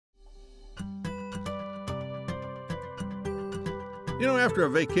You know, after a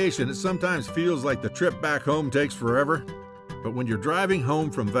vacation, it sometimes feels like the trip back home takes forever. But when you're driving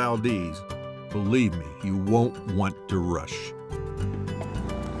home from Valdez, believe me, you won't want to rush.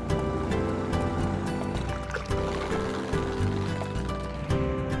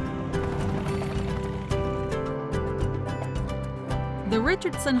 The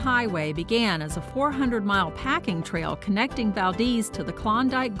Richardson Highway began as a 400-mile packing trail connecting Valdez to the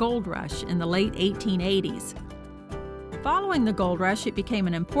Klondike Gold Rush in the late 1880s. Following the gold rush, it became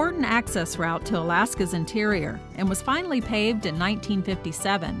an important access route to Alaska's interior and was finally paved in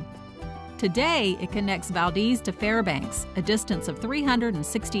 1957. Today, it connects Valdez to Fairbanks, a distance of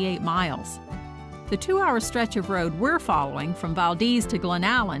 368 miles. The 2-hour stretch of road we're following from Valdez to Glen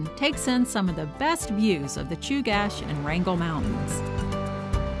Allen takes in some of the best views of the Chugach and Wrangell Mountains.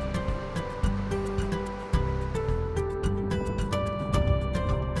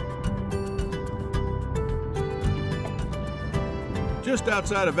 Just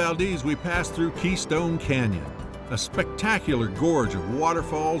outside of Valdez, we passed through Keystone Canyon, a spectacular gorge of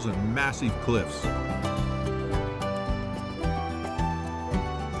waterfalls and massive cliffs.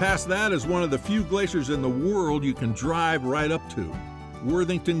 Past that is one of the few glaciers in the world you can drive right up to,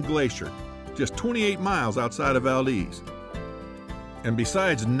 Worthington Glacier, just 28 miles outside of Valdez. And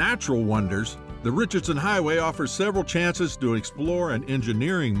besides natural wonders, the Richardson Highway offers several chances to explore an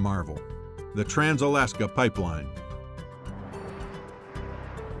engineering marvel, the Trans-Alaska Pipeline.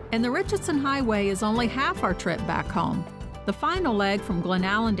 And the Richardson Highway is only half our trip back home. The final leg from Glen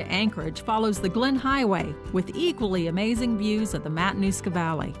Allen to Anchorage follows the Glen Highway with equally amazing views of the Matanuska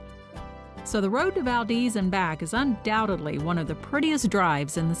Valley. So the road to Valdez and back is undoubtedly one of the prettiest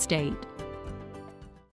drives in the state.